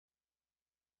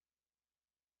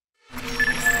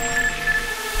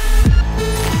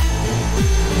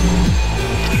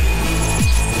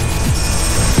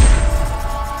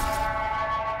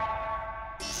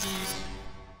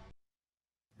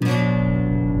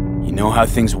know how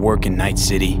things work in Night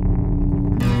City?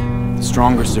 The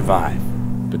stronger survive,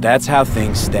 but that's how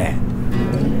things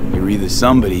stand. You're either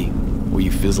somebody, or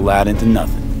you fizzle out into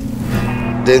nothing.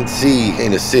 Didn't see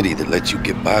ain't a city that lets you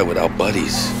get by without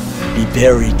buddies. Be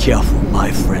very careful, my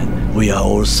friend. We are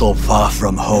all so far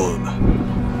from home.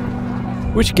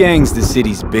 Which gang's the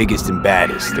city's biggest and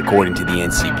baddest, according to the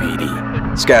NCPD?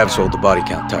 Scavs hold the body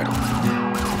count title.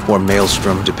 Or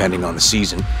Maelstrom, depending on the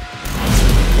season.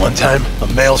 One time, a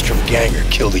Maelstrom ganger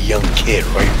killed a young kid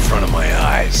right in front of my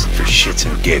eyes for shits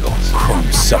and giggles.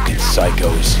 Chrome-sucking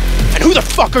psychos. And who the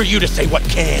fuck are you to say what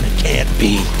can and can't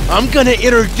be? I'm gonna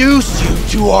introduce you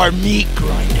to our meat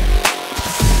grinder.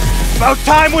 About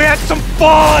time we had some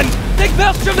fun! Think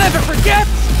Maelstrom never forgets?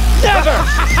 Never!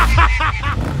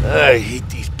 I hate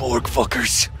these Borg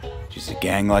fuckers. Just a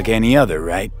gang like any other,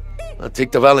 right? I'll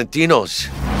take the Valentinos.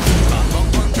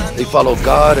 They follow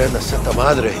God and the Santa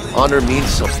Madre. Honor means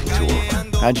something to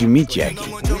them. How'd you meet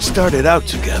Jackie? We started out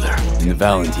together. In the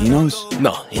Valentinos?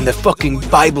 No, in the fucking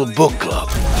Bible book club.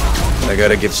 I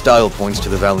gotta give style points to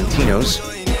the Valentinos.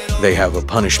 They have a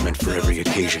punishment for every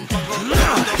occasion.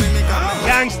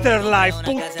 Gangster life,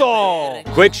 puto!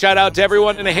 Quick shout out to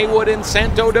everyone in Haywood and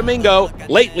Santo Domingo.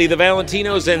 Lately, the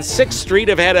Valentinos and 6th Street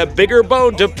have had a bigger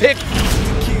bone to pick.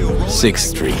 6th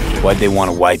Street. Why'd they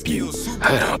want to wipe you?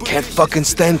 I don't, can't fucking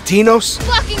stand Tinos.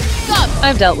 Fucking scum!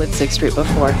 I've dealt with 6th Street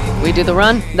before. We do the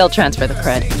run, they'll transfer the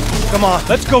cred. Come on,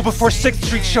 let's go before 6th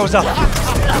Street shows up.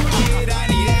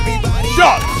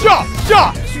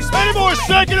 Shot! Any more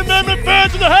Second Amendment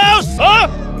fans in the house,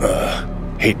 huh?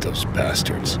 Hate those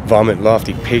bastards. Vomit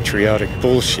lofty patriotic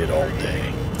bullshit all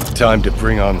day. Time to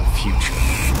bring on the future.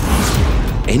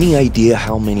 Any idea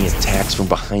how many attacks from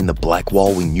behind the Black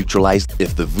Wall we neutralized?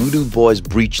 If the Voodoo Boys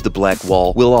breach the Black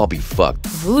Wall, we'll all be fucked.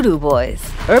 Voodoo Boys?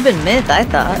 Urban myth, I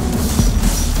thought.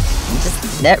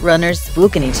 Just net runners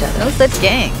spooking each other. No such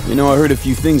gang. You know, I heard a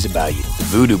few things about you. The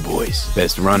Voodoo Boys,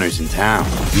 best runners in town.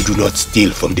 You do not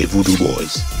steal from the Voodoo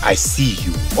Boys. I see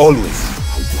you, always.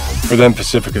 For them,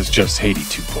 Pacifica's just Haiti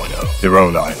 2.0. Their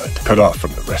own island, cut off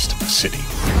from the rest of the city.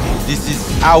 This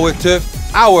is our turf,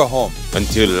 our home.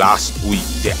 Until last week,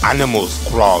 the animals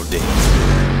crawled in.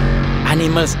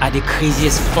 Animals are the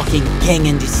craziest fucking gang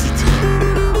in the city.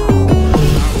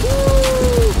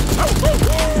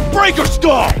 Breaker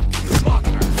stall!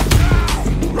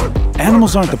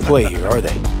 Animals aren't the play here, are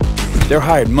they? They're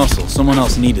hired muscle. Someone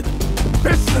else needed them.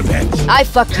 I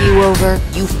fucked you over,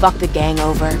 you fucked the gang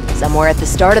over. Somewhere at the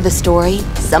start of the story,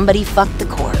 somebody fucked the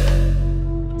corp.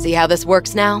 See how this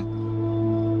works now?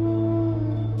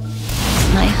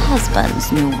 My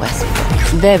husband's new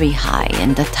Westbrook, very high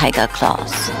in the tiger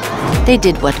claws. They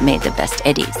did what made the best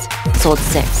eddies, sold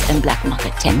sex and black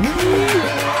market tech.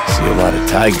 See a lot of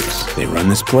tigers. They run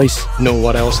this place. Know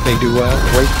what else they do well?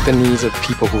 Break the knees of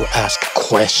people who ask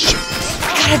questions.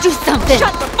 Gotta do something!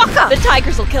 Shut the fuck up! The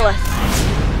tigers will kill us.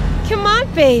 Come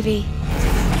on, baby.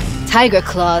 Tiger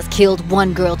claws killed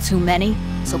one girl too many,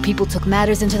 so people took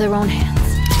matters into their own hands.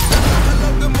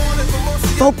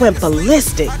 Folk went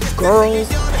ballistic. Girls,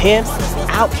 pimps,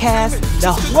 outcasts,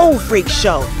 the whole freak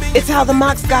show. It's how the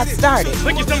Mox got started.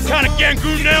 Think you're some kind of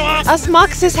gangoon now, huh? Us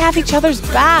Moxes have each other's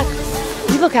back.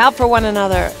 We look out for one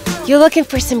another. You looking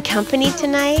for some company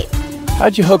tonight?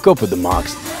 How'd you hook up with the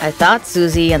Mox? I thought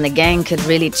Susie and the gang could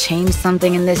really change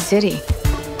something in this city.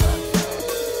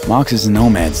 Moxes and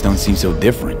nomads don't seem so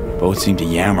different. Both seem to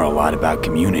yammer a lot about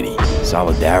community,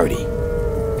 solidarity.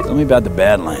 Tell me about the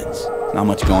Badlands. Not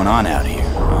much going on out here,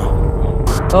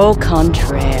 huh? Au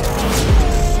contraire.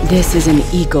 This is an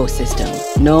ecosystem.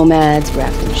 Nomads,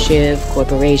 wrapped in Shiv,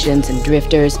 corporations, and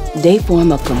drifters, they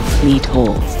form a complete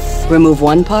whole. Remove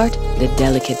one part, the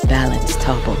delicate balance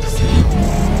topples.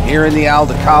 Here in the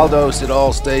Aldecaldos, it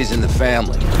all stays in the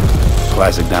family.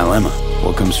 Classic dilemma.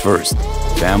 What comes first,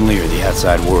 family or the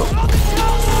outside world?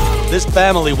 This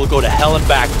family will go to hell and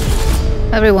back.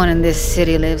 Everyone in this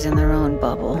city lives in their own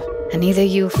bubble, and either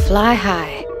you fly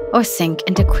high or sink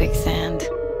into quicksand.